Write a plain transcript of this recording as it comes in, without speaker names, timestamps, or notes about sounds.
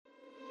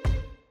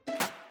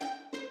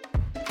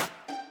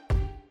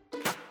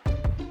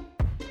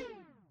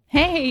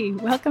Hey,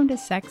 welcome to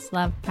Sex,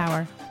 Love,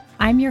 Power.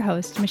 I'm your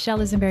host, Michelle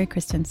Isenberry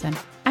Christensen.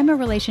 I'm a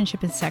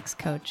relationship and sex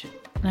coach,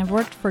 and I've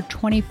worked for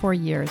 24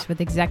 years with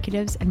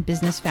executives and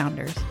business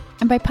founders.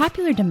 And by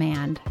popular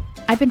demand,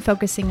 I've been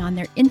focusing on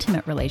their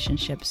intimate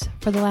relationships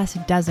for the last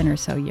dozen or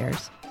so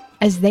years.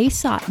 As they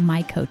sought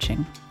my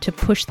coaching to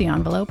push the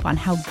envelope on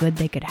how good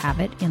they could have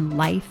it in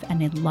life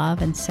and in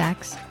love and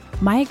sex,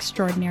 my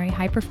extraordinary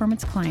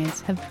high-performance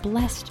clients have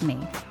blessed me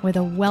with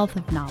a wealth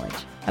of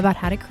knowledge about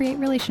how to create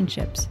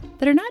relationships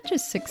that are not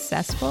just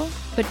successful,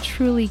 but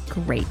truly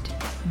great.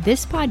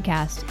 This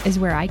podcast is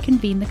where I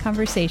convene the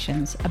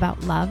conversations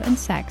about love and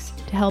sex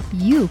to help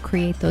you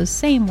create those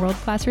same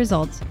world-class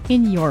results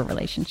in your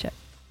relationship.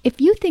 If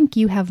you think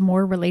you have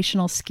more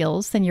relational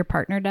skills than your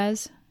partner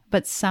does,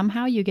 but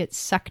somehow you get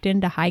sucked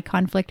into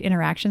high-conflict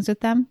interactions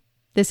with them,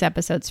 this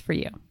episode's for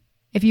you.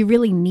 If you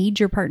really need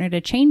your partner to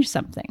change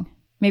something,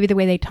 maybe the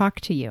way they talk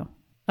to you,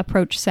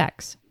 approach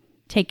sex,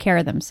 take care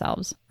of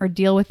themselves, or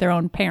deal with their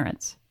own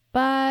parents,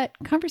 but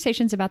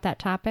conversations about that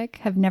topic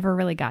have never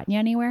really gotten you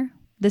anywhere,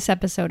 this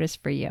episode is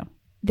for you.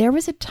 There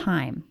was a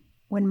time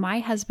when my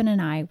husband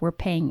and I were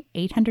paying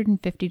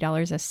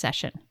 $850 a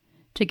session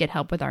to get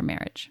help with our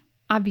marriage.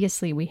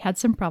 Obviously, we had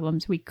some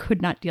problems we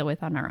could not deal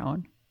with on our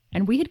own,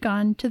 and we had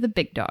gone to the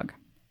big dog,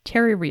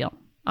 Terry Real,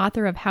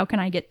 author of How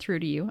Can I Get Through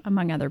to You,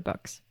 among other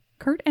books.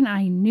 Kurt and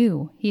I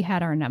knew he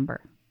had our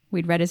number.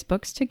 We'd read his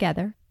books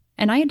together,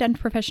 and I had done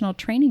professional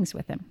trainings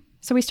with him.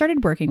 So we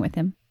started working with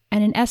him.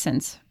 And in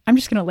essence, I'm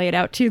just going to lay it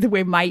out to you the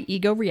way my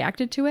ego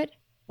reacted to it.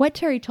 What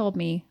Terry told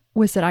me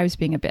was that I was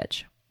being a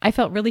bitch. I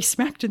felt really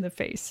smacked in the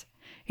face.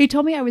 He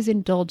told me I was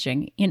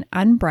indulging in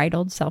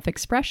unbridled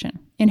self-expression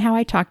in how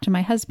I talked to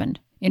my husband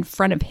in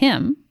front of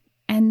him,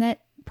 and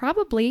that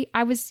probably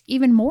I was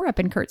even more up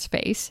in Kurt's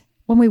face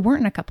when we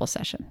weren't in a couple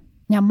session.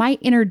 Now, my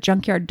inner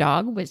junkyard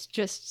dog was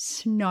just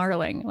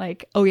snarling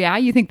like, oh yeah,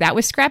 you think that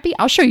was Scrappy?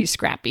 I'll show you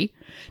Scrappy.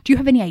 Do you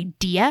have any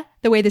idea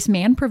the way this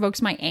man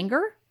provokes my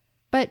anger?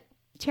 But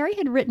Terry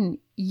had written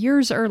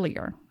years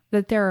earlier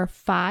that there are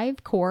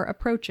 5 core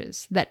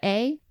approaches that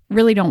A,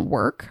 really don't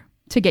work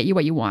to get you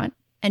what you want,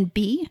 and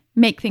B,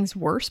 make things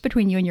worse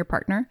between you and your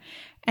partner,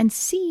 and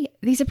C,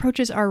 these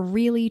approaches are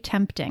really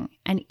tempting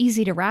and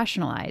easy to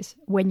rationalize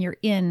when you're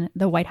in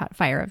the white-hot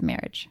fire of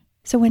marriage.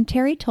 So when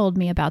Terry told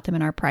me about them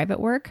in our private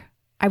work,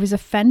 I was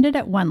offended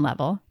at one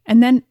level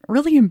and then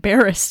really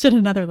embarrassed at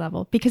another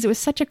level because it was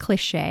such a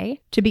cliche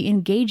to be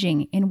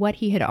engaging in what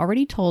he had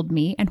already told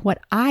me and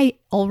what I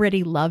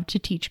already love to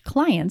teach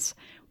clients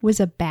was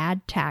a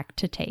bad tack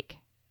to take.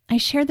 I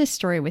share this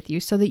story with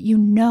you so that you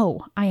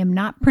know I am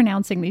not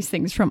pronouncing these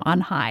things from on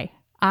high.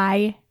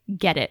 I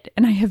get it,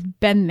 and I have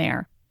been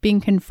there,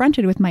 being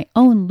confronted with my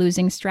own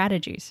losing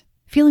strategies,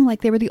 feeling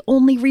like they were the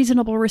only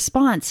reasonable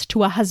response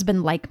to a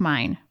husband like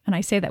mine. And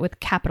I say that with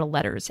capital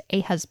letters,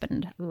 a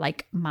husband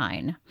like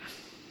mine.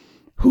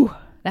 Whew,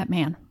 that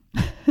man.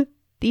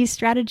 These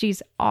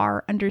strategies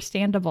are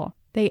understandable.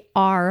 They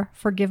are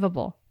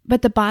forgivable.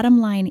 But the bottom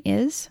line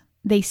is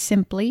they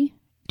simply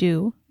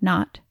do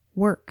not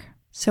work.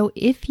 So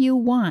if you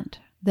want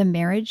the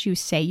marriage you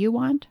say you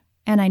want,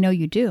 and I know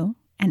you do,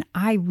 and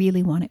I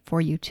really want it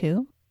for you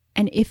too,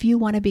 and if you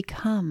want to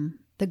become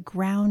the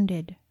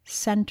grounded,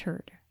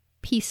 centered,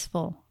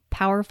 peaceful,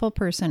 powerful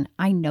person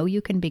I know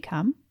you can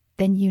become,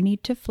 then you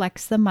need to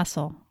flex the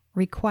muscle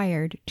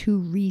required to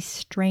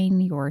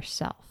restrain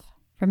yourself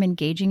from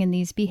engaging in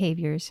these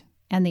behaviors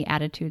and the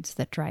attitudes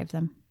that drive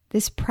them.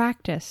 This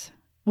practice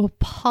will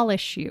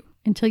polish you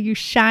until you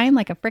shine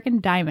like a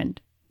frickin'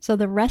 diamond. So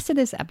the rest of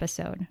this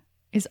episode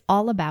is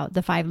all about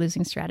the 5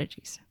 losing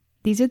strategies.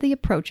 These are the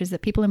approaches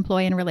that people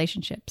employ in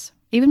relationships,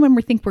 even when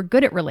we think we're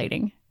good at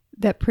relating,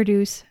 that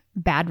produce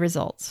bad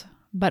results,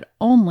 but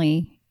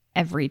only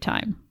every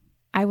time.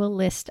 I will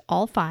list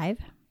all 5,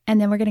 and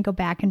then we're going to go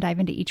back and dive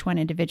into each one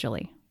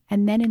individually.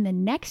 And then in the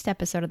next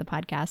episode of the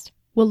podcast,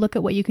 we'll look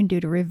at what you can do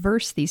to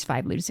reverse these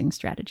 5 losing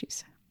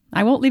strategies.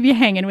 I won't leave you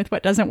hanging with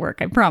what doesn't work,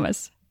 I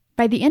promise.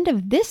 By the end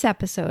of this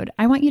episode,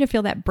 I want you to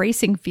feel that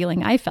bracing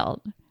feeling I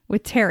felt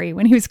with Terry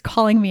when he was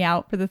calling me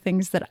out for the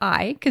things that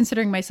I,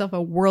 considering myself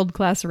a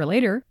world-class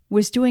relator,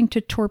 was doing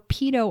to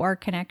torpedo our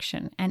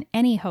connection and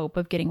any hope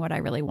of getting what I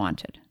really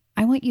wanted.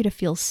 I want you to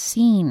feel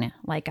seen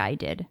like I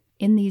did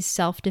in these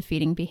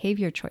self-defeating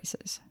behavior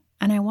choices.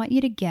 And I want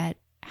you to get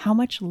how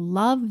much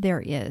love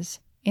there is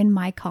in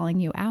my calling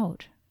you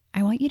out.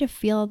 I want you to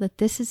feel that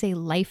this is a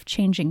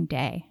life-changing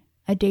day,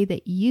 a day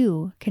that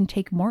you can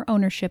take more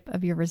ownership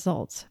of your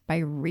results by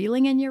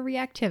reeling in your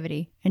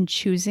reactivity and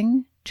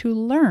choosing to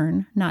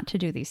learn not to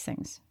do these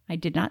things. I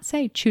did not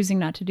say choosing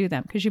not to do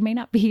them because you may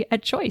not be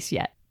at choice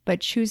yet, but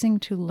choosing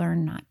to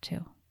learn not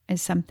to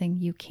is something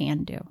you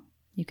can do.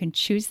 You can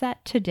choose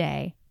that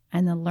today,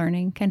 and the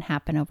learning can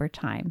happen over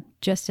time,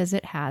 just as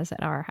it has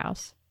at our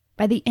house.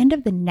 By the end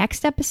of the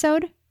next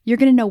episode, you're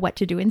going to know what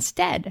to do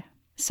instead.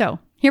 So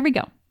here we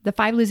go. The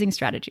 5 losing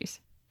strategies.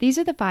 These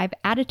are the 5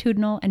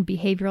 attitudinal and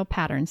behavioral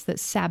patterns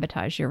that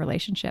sabotage your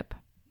relationship.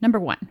 Number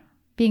 1,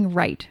 being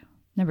right.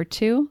 Number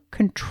 2,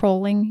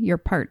 controlling your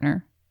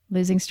partner.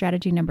 Losing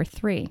strategy number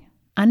 3,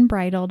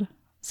 unbridled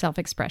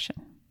self-expression.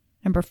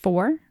 Number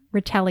 4,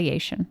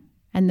 retaliation.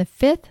 And the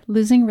 5th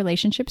losing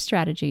relationship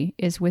strategy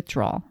is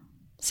withdrawal.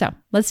 So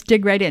let's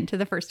dig right into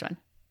the first one.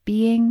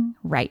 Being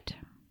right.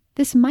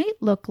 This might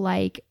look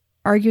like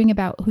arguing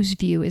about whose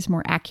view is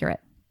more accurate,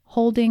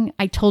 holding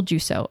 "I told you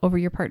so" over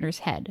your partner's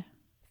head,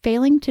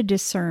 failing to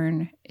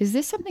discern, is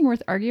this something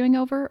worth arguing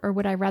over, or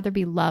would I rather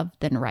be loved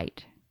than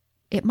right?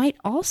 It might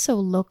also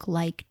look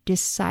like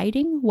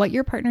deciding what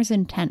your partner's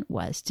intent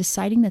was,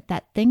 deciding that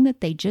that thing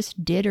that they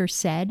just did or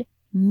said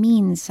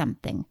means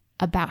something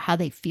about how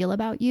they feel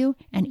about you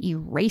and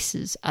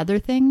erases other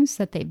things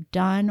that they've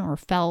done or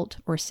felt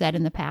or said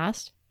in the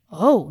past.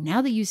 Oh,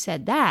 now that you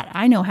said that,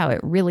 I know how it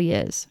really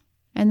is.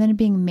 And then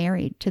being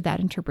married to that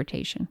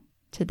interpretation,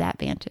 to that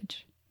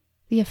vantage.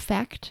 The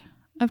effect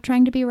of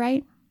trying to be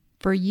right,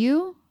 for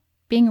you,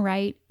 being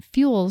right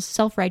fuels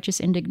self-righteous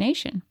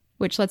indignation,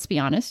 which, let's be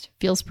honest,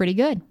 feels pretty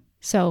good.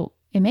 So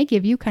it may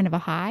give you kind of a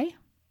high,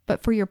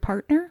 but for your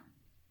partner,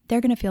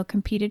 they're going to feel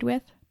competed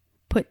with,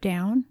 put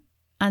down,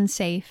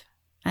 unsafe,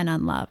 and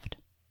unloved.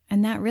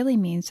 And that really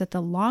means that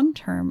the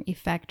long-term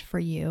effect for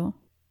you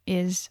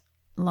is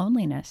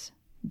loneliness,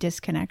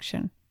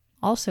 disconnection,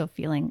 also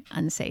feeling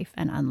unsafe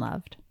and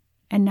unloved,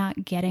 and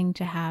not getting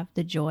to have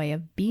the joy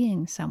of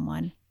being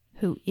someone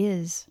who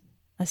is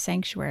a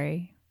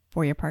sanctuary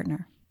for your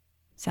partner.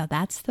 So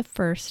that's the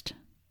first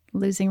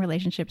losing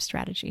relationship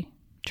strategy,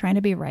 trying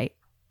to be right.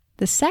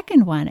 The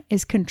second one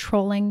is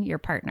controlling your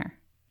partner.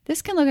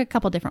 This can look a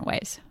couple different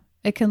ways.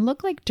 It can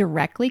look like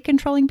directly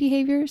controlling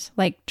behaviors,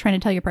 like trying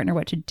to tell your partner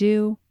what to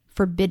do,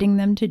 forbidding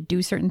them to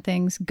do certain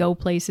things, go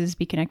places,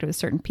 be connected with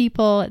certain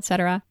people,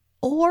 etc.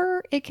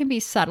 Or it can be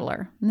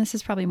subtler, and this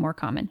is probably more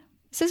common.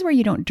 This is where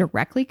you don't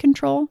directly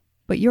control,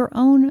 but your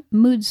own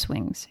mood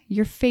swings,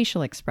 your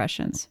facial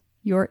expressions,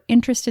 your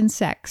interest in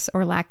sex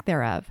or lack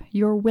thereof,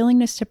 your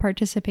willingness to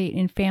participate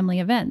in family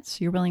events,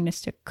 your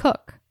willingness to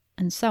cook,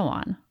 and so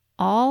on,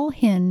 all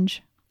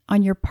hinge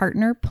on your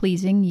partner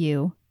pleasing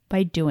you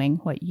by doing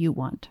what you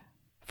want.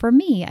 For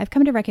me, I've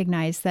come to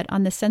recognize that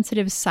on the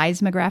sensitive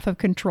seismograph of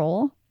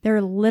control, there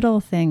are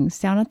little things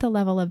down at the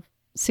level of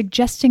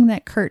suggesting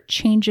that Kurt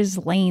changes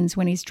lanes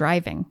when he's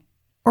driving,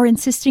 or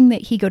insisting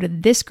that he go to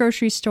this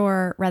grocery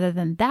store rather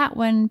than that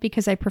one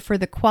because I prefer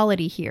the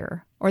quality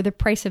here, or the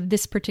price of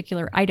this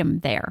particular item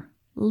there.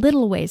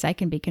 Little ways I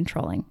can be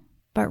controlling.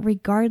 But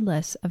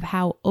regardless of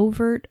how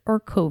overt or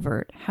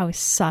covert, how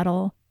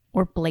subtle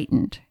or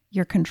blatant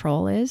your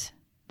control is,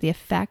 the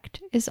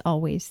effect is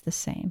always the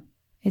same.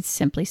 It's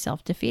simply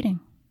self-defeating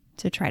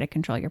to try to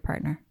control your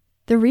partner.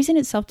 The reason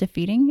it's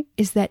self-defeating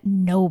is that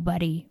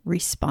nobody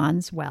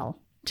responds well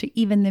to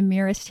even the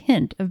merest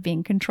hint of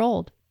being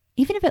controlled.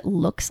 Even if it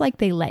looks like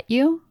they let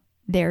you,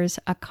 there's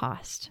a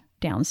cost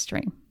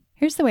downstream.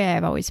 Here's the way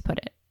I've always put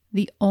it.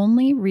 The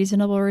only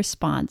reasonable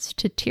response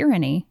to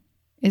tyranny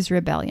is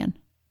rebellion.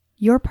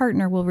 Your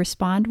partner will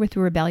respond with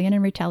rebellion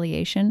and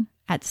retaliation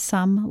at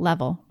some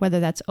level, whether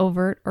that's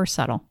overt or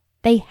subtle.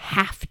 They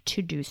have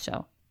to do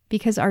so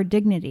because our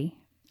dignity,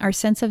 our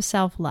sense of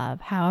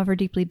self-love, however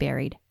deeply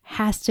buried,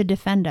 has to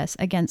defend us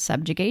against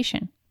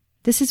subjugation.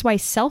 This is why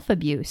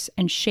self-abuse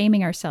and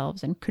shaming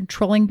ourselves and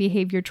controlling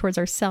behavior towards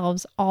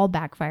ourselves all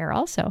backfire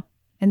also.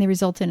 And they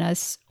result in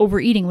us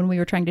overeating when we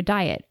were trying to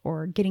diet,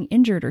 or getting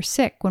injured or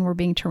sick when we're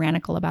being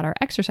tyrannical about our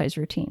exercise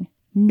routine.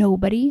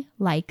 Nobody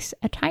likes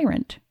a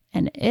tyrant,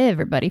 and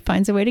everybody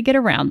finds a way to get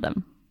around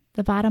them.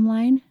 The bottom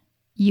line,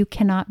 you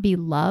cannot be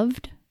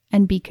loved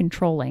and be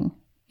controlling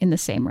in the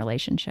same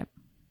relationship.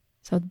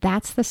 So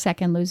that's the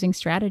second losing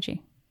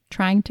strategy,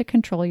 trying to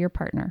control your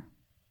partner.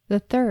 The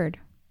third,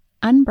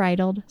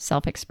 unbridled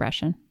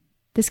self-expression.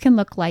 This can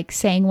look like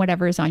saying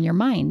whatever is on your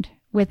mind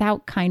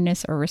without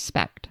kindness or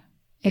respect.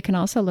 It can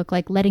also look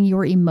like letting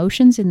your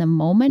emotions in the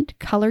moment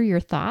color your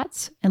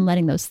thoughts and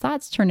letting those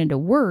thoughts turn into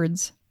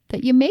words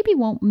that you maybe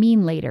won't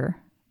mean later,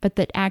 but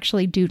that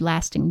actually do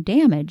lasting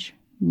damage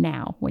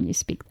now when you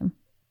speak them.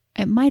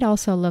 It might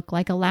also look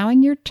like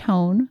allowing your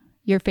tone,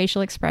 your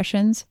facial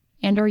expressions,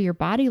 and or your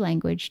body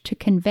language to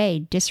convey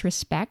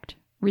disrespect,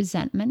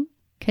 resentment,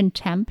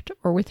 contempt,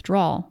 or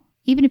withdrawal,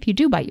 even if you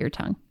do bite your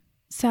tongue.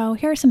 So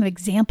here are some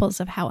examples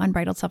of how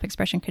unbridled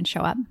self-expression can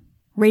show up.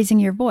 Raising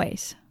your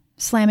voice,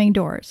 slamming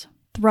doors,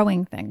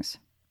 throwing things,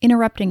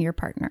 interrupting your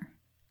partner,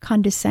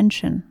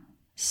 condescension,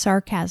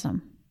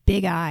 sarcasm,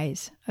 big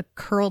eyes, a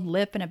curled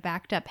lip and a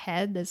backed up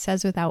head that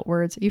says without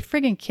words, "Are you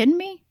friggin' kidding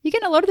me? You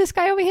gonna load this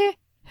guy over here?"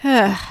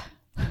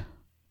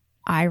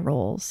 Eye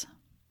rolls.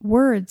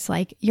 Words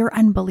like "you're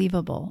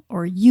unbelievable,"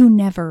 or "you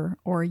never,"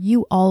 or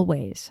 "you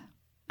always."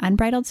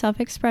 Unbridled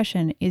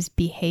self-expression is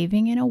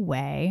behaving in a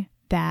way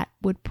that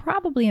would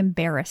probably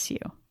embarrass you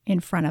in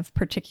front of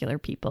particular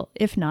people,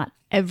 if not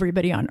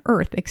everybody on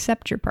earth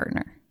except your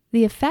partner.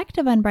 The effect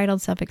of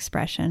unbridled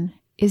self-expression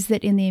is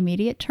that in the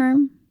immediate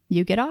term,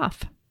 you get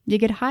off. You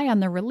get high on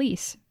the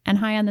release and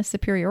high on the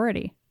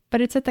superiority.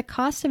 But it's at the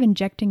cost of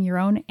injecting your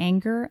own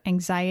anger,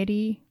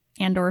 anxiety,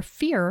 and or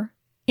fear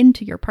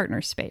into your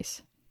partner's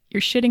space.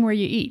 You're shitting where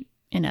you eat,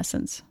 in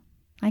essence.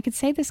 I could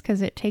say this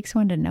because it takes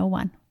one to know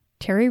one.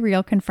 Terry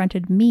Real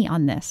confronted me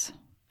on this.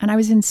 and I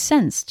was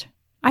incensed.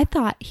 I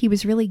thought he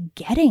was really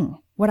getting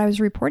what I was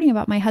reporting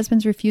about my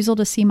husband's refusal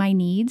to see my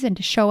needs and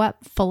to show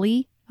up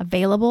fully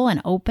available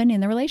and open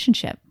in the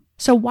relationship.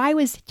 So why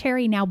was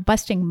Terry now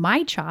busting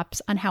my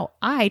chops on how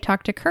I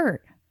talked to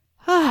Kurt?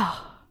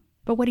 Oh,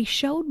 but what he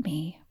showed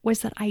me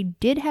was that I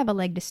did have a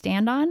leg to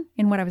stand on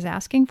in what I was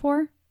asking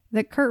for,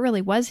 that Kurt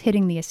really was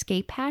hitting the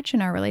escape hatch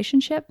in our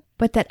relationship,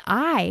 but that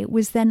I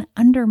was then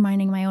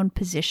undermining my own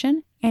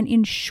position and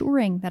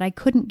ensuring that I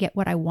couldn't get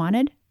what I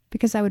wanted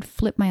because I would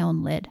flip my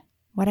own lid.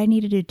 What I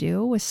needed to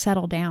do was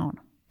settle down,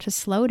 to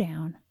slow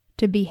down,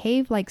 to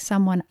behave like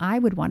someone I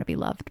would want to be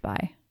loved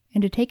by,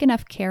 and to take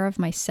enough care of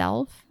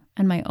myself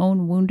and my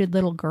own wounded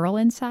little girl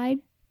inside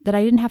that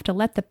I didn't have to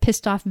let the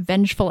pissed off,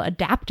 vengeful,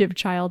 adaptive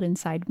child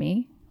inside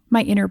me,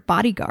 my inner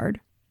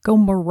bodyguard, go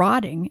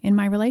marauding in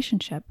my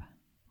relationship.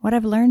 What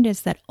I've learned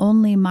is that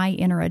only my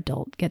inner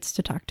adult gets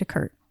to talk to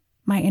Kurt.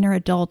 My inner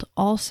adult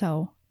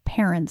also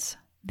parents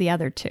the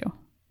other two,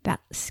 that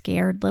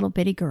scared little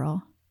bitty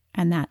girl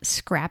and that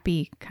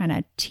scrappy kind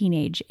of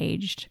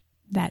teenage-aged,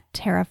 that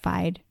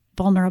terrified,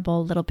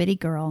 vulnerable little bitty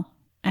girl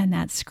and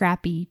that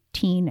scrappy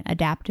teen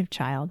adaptive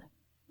child.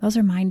 Those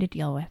are mine to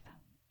deal with,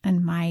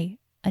 and my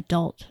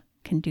adult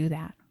can do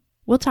that.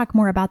 We'll talk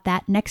more about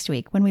that next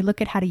week when we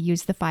look at how to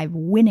use the 5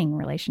 winning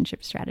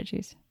relationship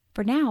strategies.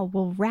 For now,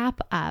 we'll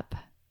wrap up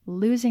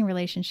losing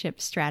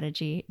relationship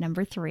strategy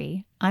number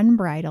 3,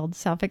 unbridled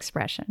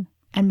self-expression,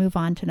 and move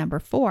on to number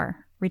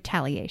 4,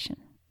 retaliation.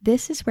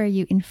 This is where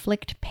you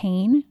inflict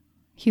pain,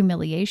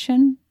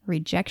 humiliation,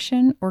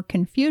 rejection, or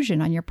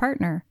confusion on your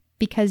partner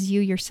because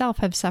you yourself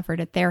have suffered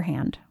at their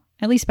hand,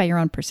 at least by your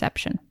own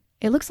perception.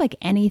 It looks like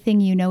anything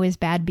you know is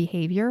bad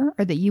behavior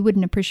or that you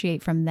wouldn't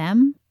appreciate from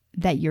them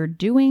that you're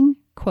doing,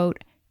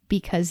 quote,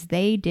 because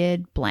they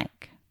did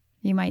blank.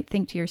 You might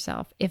think to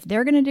yourself, if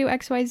they're going to do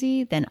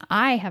XYZ, then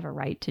I have a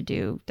right to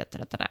do da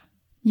da da da.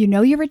 You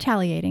know you're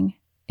retaliating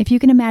if you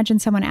can imagine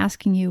someone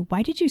asking you,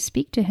 why did you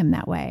speak to him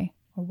that way?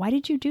 Or why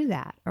did you do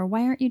that? Or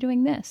why aren't you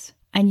doing this?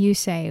 And you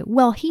say,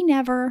 well, he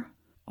never,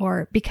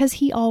 or because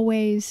he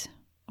always,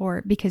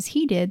 or because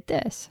he did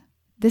this.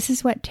 This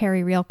is what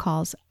Terry Real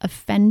calls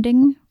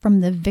offending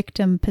from the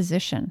victim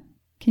position.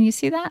 Can you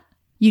see that?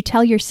 You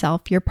tell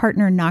yourself your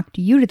partner knocked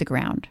you to the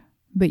ground,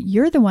 but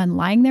you're the one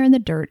lying there in the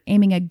dirt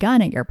aiming a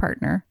gun at your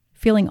partner,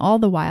 feeling all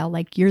the while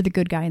like you're the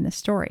good guy in the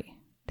story.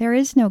 There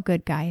is no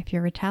good guy if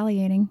you're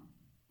retaliating.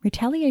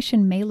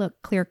 Retaliation may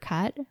look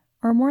clear-cut,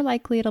 or more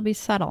likely it'll be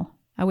subtle,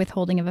 a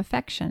withholding of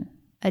affection,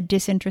 a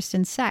disinterest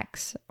in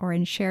sex, or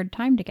in shared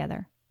time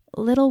together.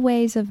 Little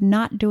ways of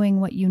not doing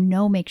what you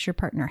know makes your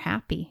partner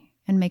happy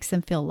and makes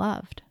them feel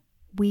loved.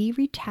 We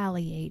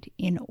retaliate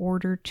in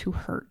order to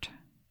hurt.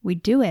 We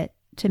do it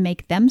to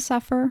make them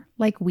suffer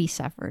like we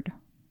suffered,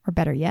 or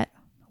better yet,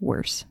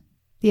 worse.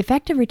 The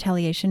effect of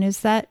retaliation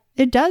is that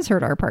it does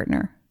hurt our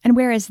partner. And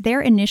whereas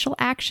their initial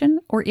action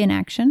or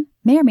inaction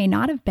may or may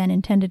not have been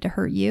intended to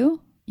hurt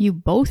you, you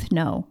both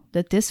know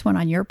that this one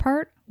on your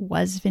part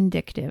was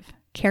vindictive,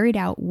 carried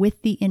out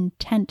with the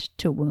intent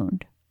to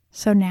wound.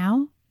 So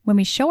now, when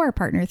we show our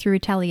partner through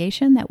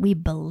retaliation that we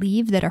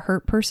believe that a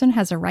hurt person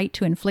has a right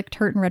to inflict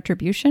hurt and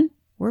retribution,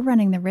 we're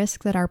running the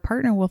risk that our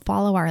partner will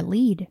follow our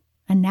lead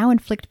and now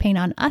inflict pain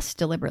on us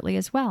deliberately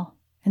as well.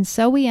 And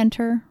so we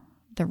enter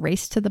the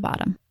race to the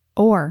bottom.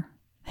 Or,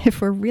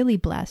 if we're really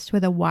blessed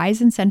with a wise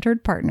and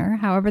centered partner,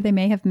 however they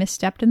may have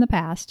misstepped in the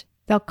past,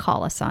 they'll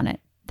call us on it.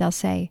 They'll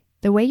say,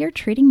 the way you're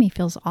treating me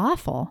feels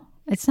awful.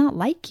 It's not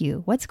like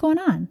you. What's going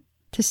on?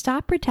 To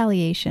stop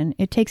retaliation,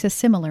 it takes a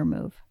similar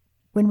move.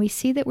 When we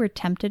see that we're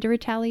tempted to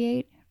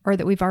retaliate, or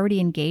that we've already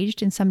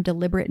engaged in some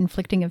deliberate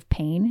inflicting of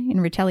pain in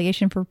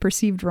retaliation for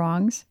perceived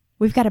wrongs,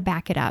 we've got to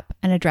back it up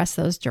and address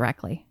those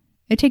directly.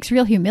 It takes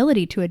real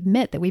humility to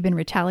admit that we've been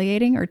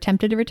retaliating or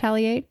tempted to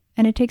retaliate,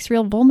 and it takes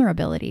real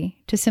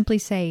vulnerability to simply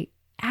say,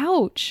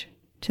 ouch,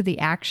 to the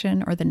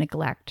action or the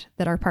neglect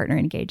that our partner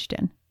engaged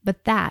in.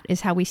 But that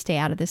is how we stay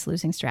out of this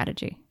losing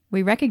strategy.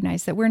 We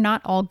recognize that we're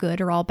not all good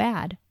or all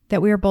bad,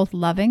 that we are both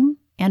loving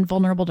and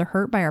vulnerable to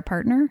hurt by our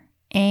partner,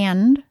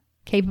 and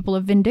capable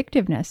of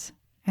vindictiveness,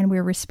 and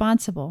we're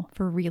responsible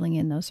for reeling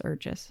in those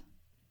urges.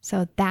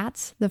 So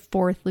that's the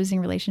 4th losing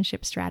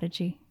relationship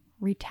strategy,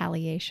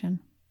 retaliation.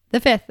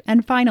 The 5th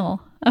and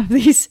final of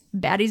these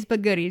baddies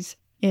but goodies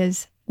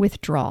is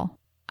withdrawal.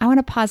 I want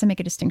to pause and make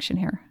a distinction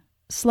here.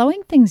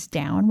 Slowing things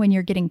down when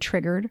you're getting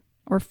triggered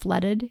or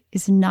flooded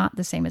is not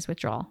the same as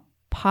withdrawal.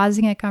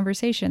 Pausing a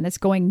conversation that's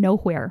going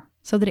nowhere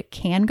so that it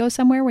can go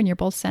somewhere when you're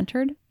both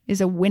centered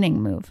is a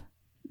winning move.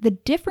 The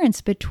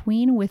difference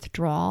between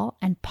withdrawal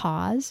and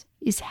pause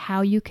is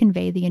how you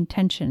convey the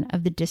intention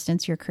of the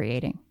distance you're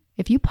creating.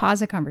 If you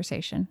pause a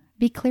conversation,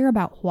 be clear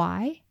about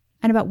why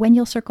and about when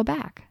you'll circle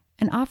back,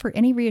 and offer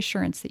any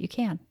reassurance that you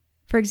can.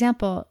 For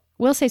example,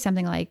 we'll say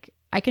something like,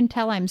 I can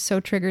tell I'm so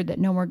triggered that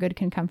no more good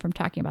can come from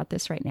talking about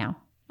this right now.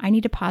 I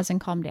need to pause and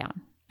calm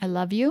down. I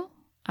love you.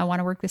 I want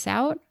to work this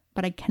out,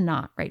 but I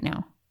cannot right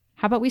now.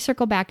 How about we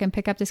circle back and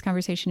pick up this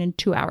conversation in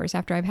 2 hours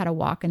after I've had a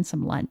walk and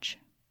some lunch?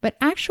 But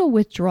actual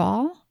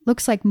withdrawal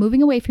looks like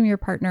moving away from your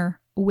partner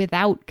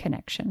without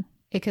connection.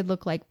 It could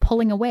look like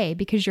pulling away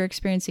because you're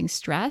experiencing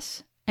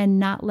stress and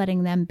not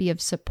letting them be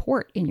of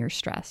support in your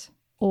stress.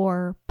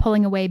 Or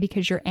pulling away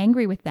because you're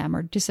angry with them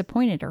or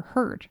disappointed or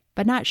hurt,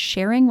 but not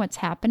sharing what's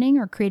happening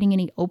or creating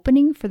any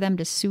opening for them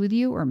to soothe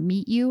you or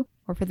meet you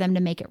or for them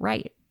to make it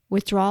right.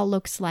 Withdrawal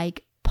looks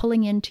like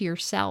pulling into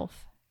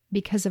yourself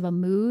because of a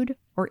mood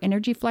or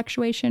energy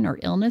fluctuation or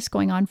illness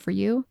going on for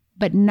you,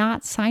 but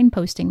not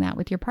signposting that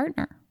with your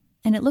partner.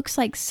 And it looks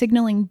like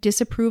signaling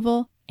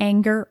disapproval,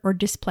 anger, or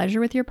displeasure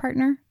with your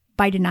partner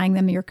by denying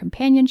them your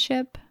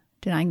companionship,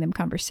 denying them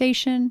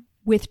conversation,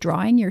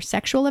 withdrawing your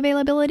sexual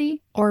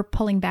availability, or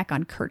pulling back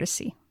on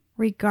courtesy.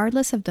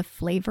 Regardless of the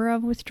flavor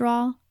of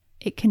withdrawal,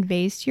 it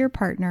conveys to your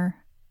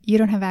partner, you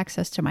don't have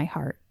access to my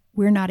heart.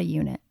 We're not a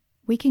unit.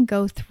 We can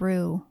go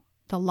through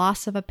the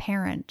loss of a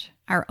parent,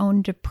 our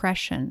own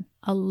depression,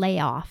 a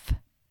layoff,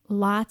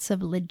 lots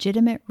of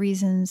legitimate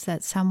reasons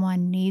that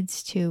someone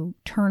needs to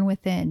turn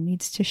within,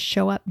 needs to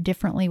show up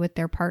differently with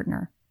their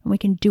partner. And we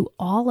can do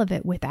all of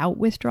it without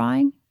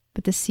withdrawing,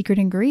 but the secret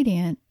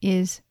ingredient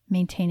is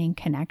maintaining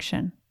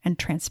connection and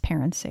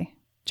transparency.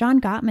 John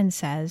Gottman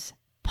says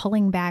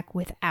pulling back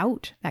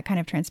without that kind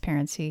of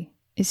transparency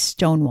is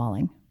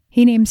stonewalling.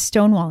 He names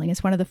stonewalling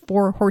as one of the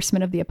 4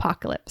 horsemen of the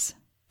apocalypse.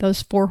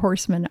 Those 4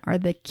 horsemen are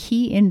the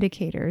key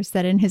indicators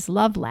that in his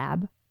love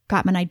lab,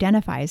 Gottman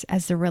identifies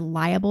as the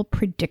reliable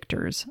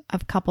predictors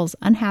of couples'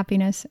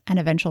 unhappiness and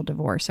eventual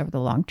divorce over the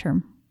long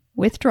term.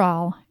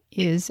 Withdrawal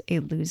is a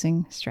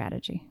losing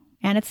strategy.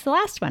 And it's the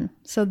last one.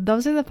 So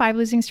those are the 5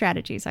 losing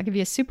strategies. I'll give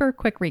you a super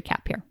quick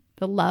recap here.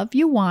 The love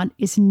you want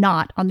is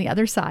not on the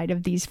other side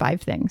of these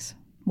 5 things.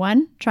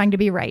 1, trying to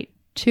be right.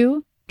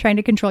 2, trying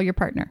to control your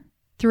partner.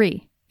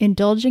 3,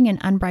 indulging in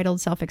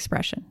unbridled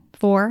self-expression.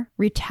 4,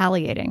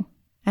 retaliating.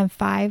 And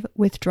 5,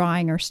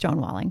 withdrawing or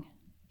stonewalling.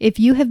 If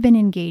you have been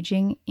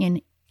engaging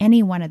in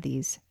any one of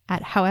these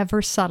at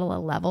however subtle a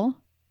level,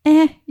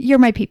 you're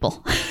my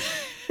people.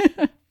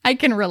 I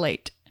can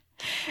relate.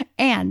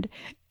 And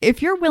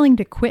if you're willing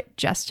to quit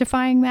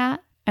justifying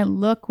that and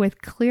look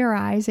with clear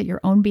eyes at your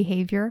own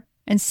behavior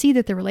and see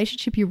that the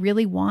relationship you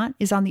really want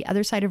is on the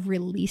other side of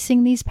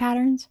releasing these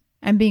patterns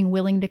and being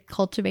willing to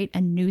cultivate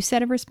a new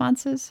set of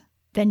responses,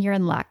 then you're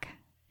in luck.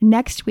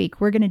 Next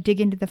week, we're going to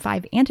dig into the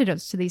 5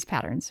 antidotes to these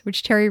patterns,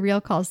 which Terry Real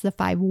calls the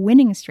 5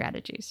 winning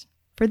strategies.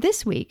 For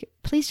this week,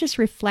 please just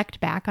reflect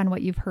back on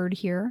what you've heard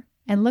here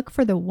and look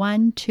for the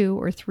 1, 2,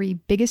 or 3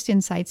 biggest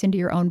insights into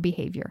your own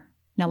behavior.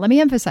 Now, let me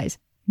emphasize,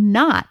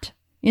 not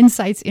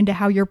insights into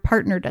how your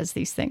partner does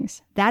these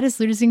things. That is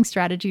losing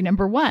strategy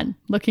number 1,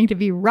 looking to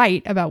be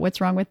right about what's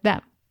wrong with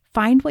them.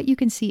 Find what you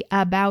can see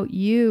about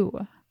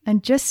you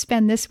and just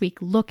spend this week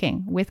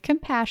looking with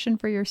compassion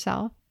for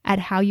yourself at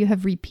how you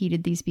have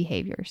repeated these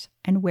behaviors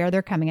and where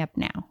they're coming up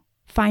now.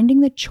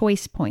 Finding the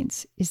choice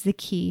points is the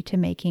key to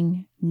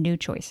making new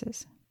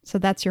choices. So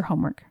that's your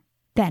homework.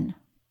 Then,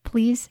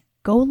 please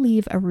go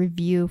leave a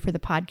review for the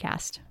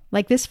podcast,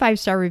 like this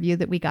 5-star review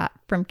that we got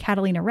from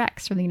Catalina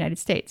Rex from the United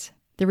States.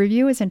 The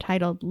review is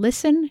entitled,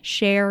 Listen,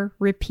 Share,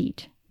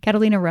 Repeat.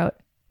 Catalina wrote,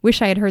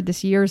 wish I had heard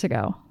this years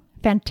ago.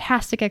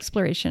 Fantastic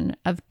exploration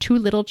of too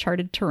little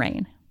charted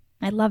terrain.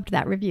 I loved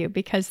that review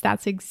because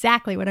that's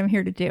exactly what I'm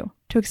here to do,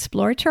 to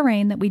explore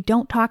terrain that we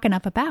don't talk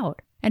enough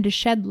about and to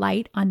shed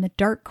light on the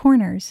dark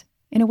corners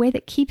in a way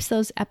that keeps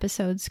those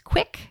episodes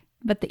quick,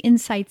 but the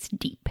insights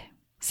deep.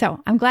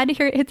 So I'm glad to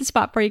hear it hit the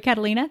spot for you,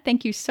 Catalina.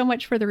 Thank you so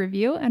much for the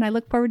review, and I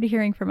look forward to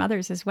hearing from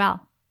others as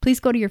well. Please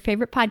go to your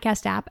favorite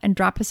podcast app and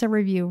drop us a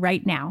review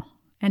right now.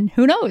 And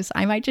who knows,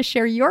 I might just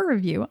share your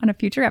review on a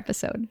future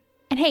episode.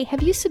 And hey,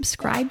 have you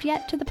subscribed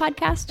yet to the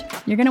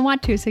podcast? You're going to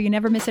want to so you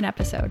never miss an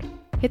episode.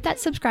 Hit that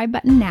subscribe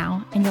button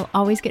now, and you'll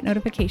always get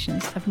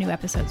notifications of new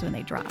episodes when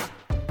they drop.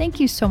 Thank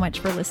you so much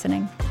for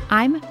listening.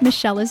 I'm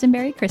Michelle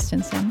Isenberry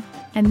Christensen,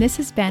 and this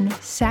has been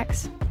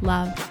Sex,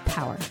 Love,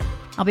 Power.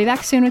 I'll be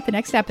back soon with the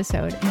next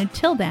episode, and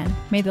until then,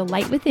 may the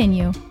light within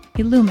you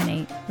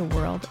illuminate the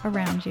world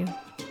around you.